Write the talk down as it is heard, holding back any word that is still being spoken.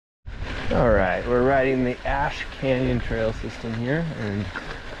Alright, we're riding the Ash Canyon Trail system here, and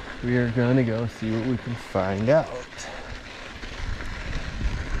we are gonna go see what we can find out.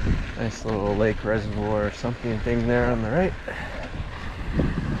 Nice little lake reservoir or something thing there on the right.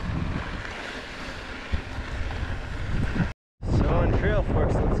 So on Trail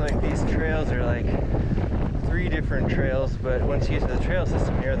Forks, looks like these trails are like 3 different trails, but once you get to the trail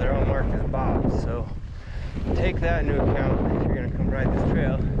system here, they're all marked as bobs. So take that into account if you're going to come ride this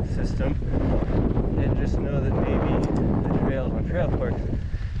trail system, and just know that maybe the trails on Trail Forks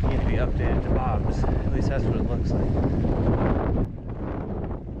need to be updated to bobs. At least that's what it looks like.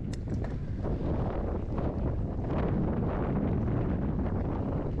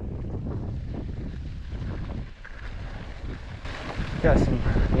 Got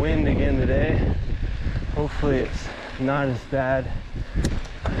some wind again today. Hopefully it's not as bad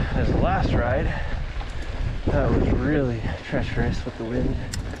as the last ride. That was really treacherous with the wind.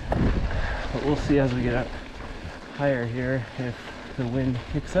 But we'll see as we get up higher here if the wind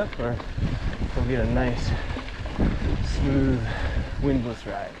picks up or we'll get a nice, smooth, windless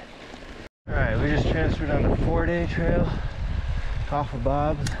ride. Alright, we just transferred on a 4-day trail off of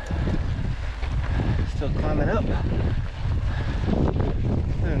Bob's. Still climbing up.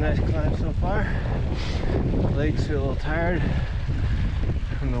 Been a nice climb so far. Legs feel a little tired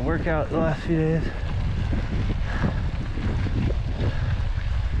from the workout the last few days.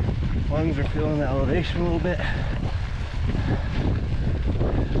 Lungs are feeling the elevation a little bit.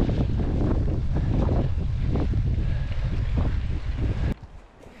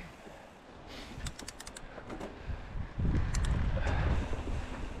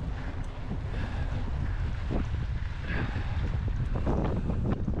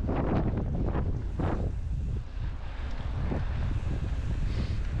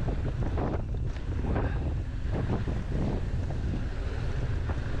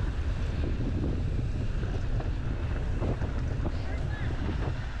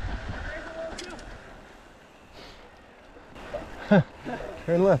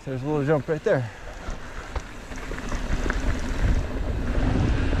 Turn left, there's a little jump right there.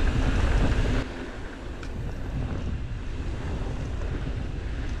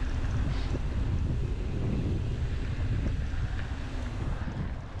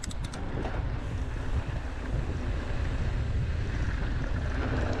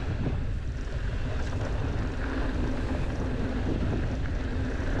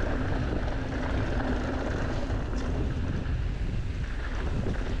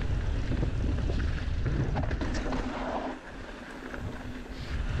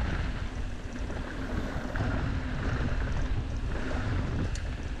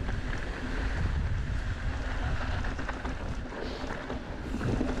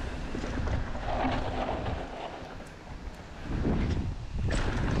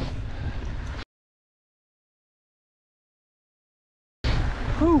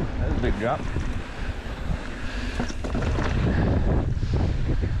 Whew, that's a big drop.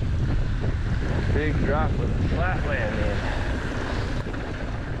 Big drop with a flat landing.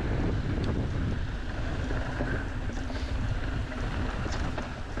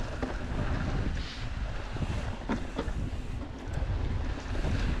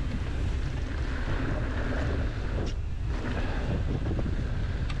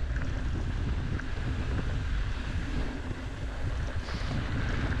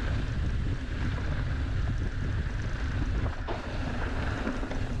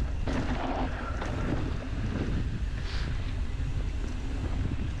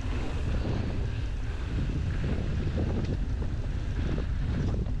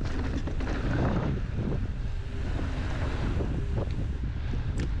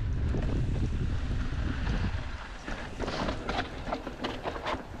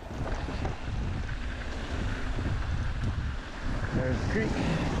 There's the creek.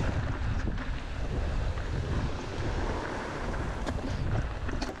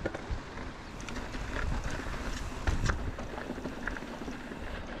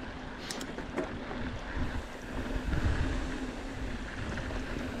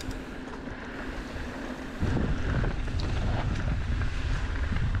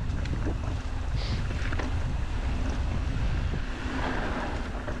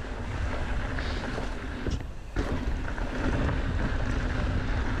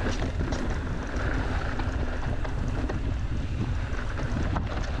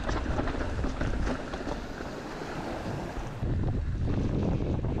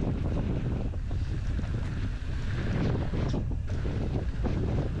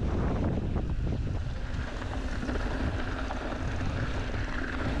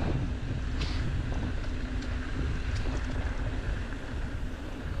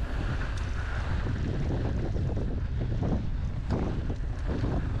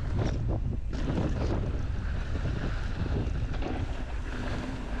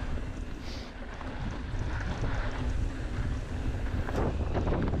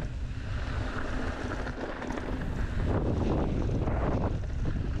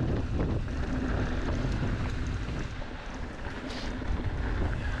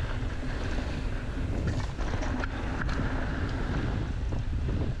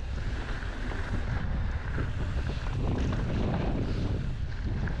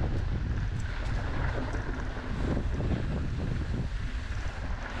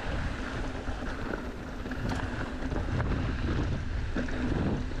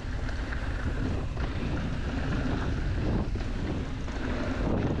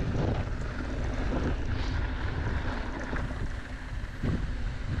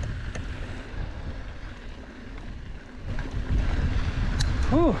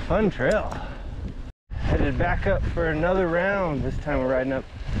 Fun trail. Headed back up for another round. This time we're riding up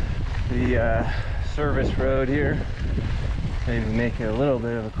the service road here. Maybe make it a little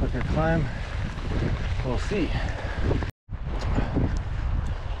bit of a quicker climb. We'll see.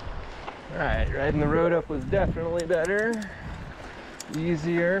 Alright, riding the road up was definitely better.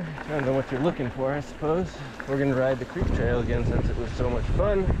 Easier. Depends on what you're looking for, I suppose. We're gonna ride the creek trail again since it was so much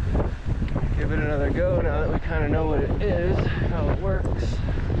fun. Give it another go now that we kind of know what it is, how it works.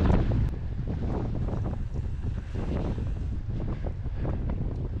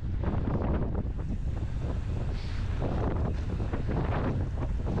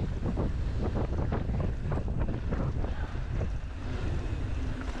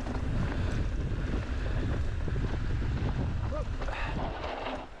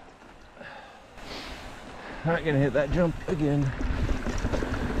 Not gonna hit that jump again.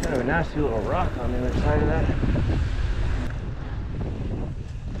 Kind of a nasty little rock on the other side of that.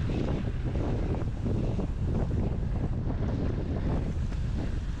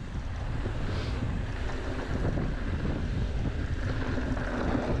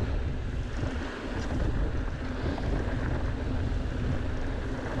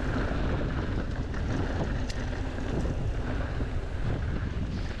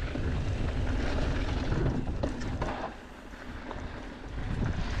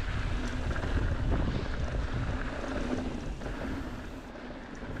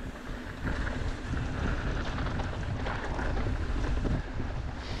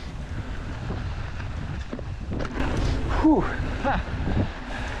 Whew. Ha.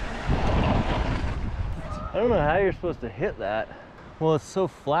 I don't know how you're supposed to hit that. Well, it's so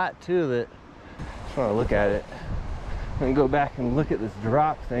flat too that I just want to look at it and go back and look at this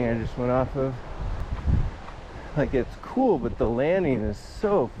drop thing I just went off of. Like, it's cool, but the landing is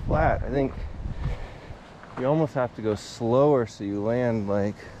so flat. I think you almost have to go slower so you land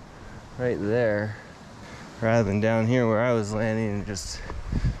like right there rather than down here where I was landing and just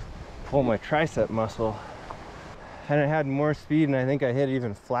pull my tricep muscle. And I had more speed, and I think I hit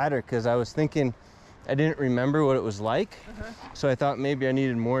even flatter because I was thinking I didn't remember what it was like. So I thought maybe I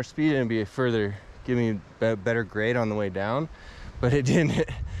needed more speed and it'd be further, give me a better grade on the way down, but it didn't.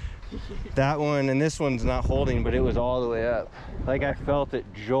 That one and this one's not holding, but it was all the way up. Like, I felt it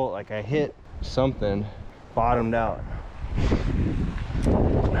jolt, like I hit something, bottomed out.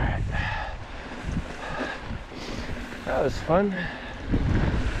 All right. That was fun.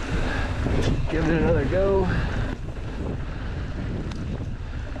 Give it another go.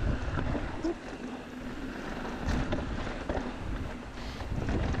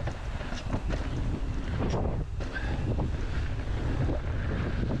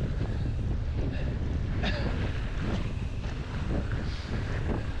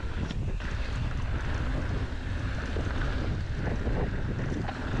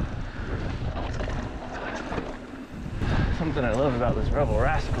 Something I love about this Revel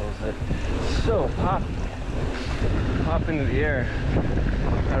Rascal is that it's so poppy. Pop into the air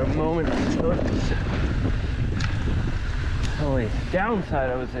at a moment's notice. The only downside,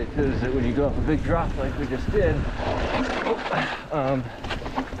 I would say, too, is that when you go up a big drop like we just did,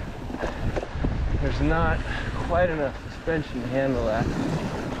 there's not quite enough suspension to handle that.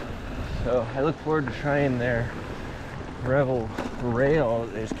 So I look forward to trying their Revel rail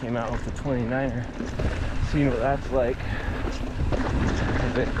that they just came out with, the 29er. Seeing what that's like.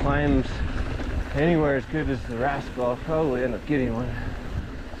 If it climbs anywhere as good as the Rascal, I'll probably end up getting one.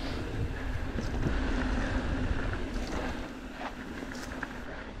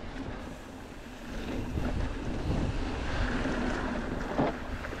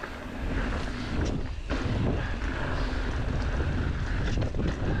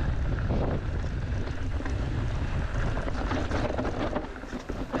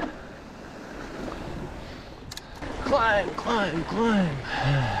 Climb, climb, climb.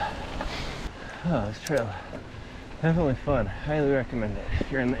 Oh, this trail, definitely fun. Highly recommend it.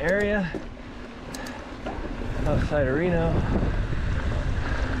 If you're in the area, outside of Reno,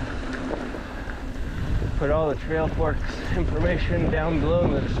 put all the Trail Forks information down below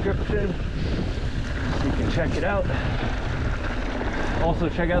in the description so you can check it out. Also,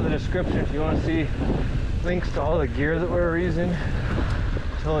 check out the description if you want to see links to all the gear that we're using. It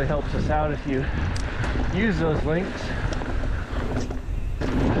totally helps us out if you use those links.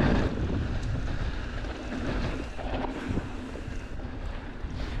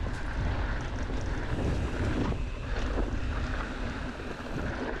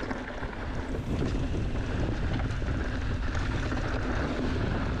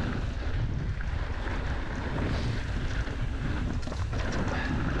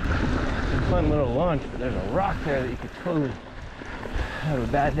 Fun little launch, but there's a rock there that you could totally have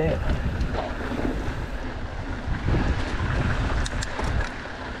a bad day.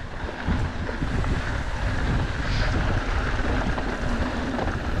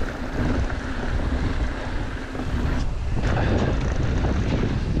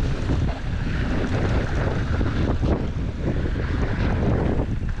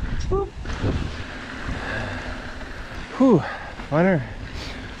 Whew, funner,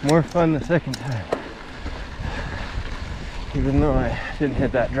 more fun the second time. Even though I didn't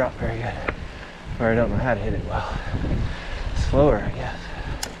hit that drop very good, or I don't know how to hit it well. Slower, I guess.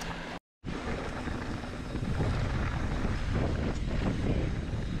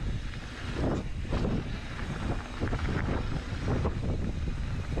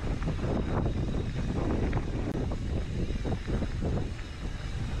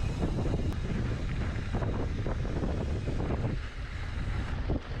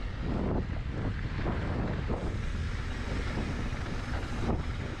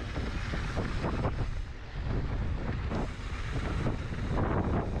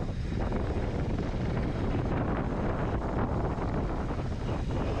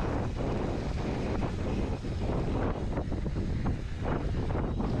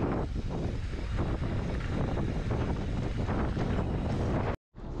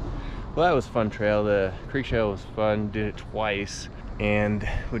 Well, that was a fun trail. The creek trail was fun, did it twice, and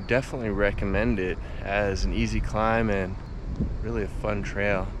would definitely recommend it as an easy climb and really a fun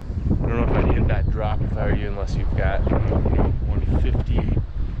trail. I don't know if I'd hit that drop if I were you, unless you've got 150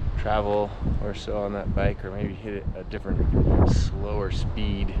 travel or so on that bike, or maybe hit it a different slower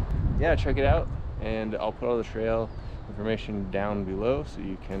speed. Yeah, check it out, and I'll put all the trail information down below so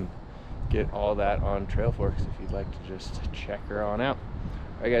you can get all that on Trailforks if you'd like to just check her on out.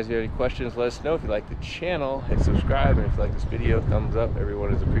 Alright guys, if you have any questions, let us know. If you like the channel, hit subscribe, and if you like this video, thumbs up.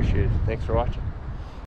 Everyone is appreciated. Thanks for watching.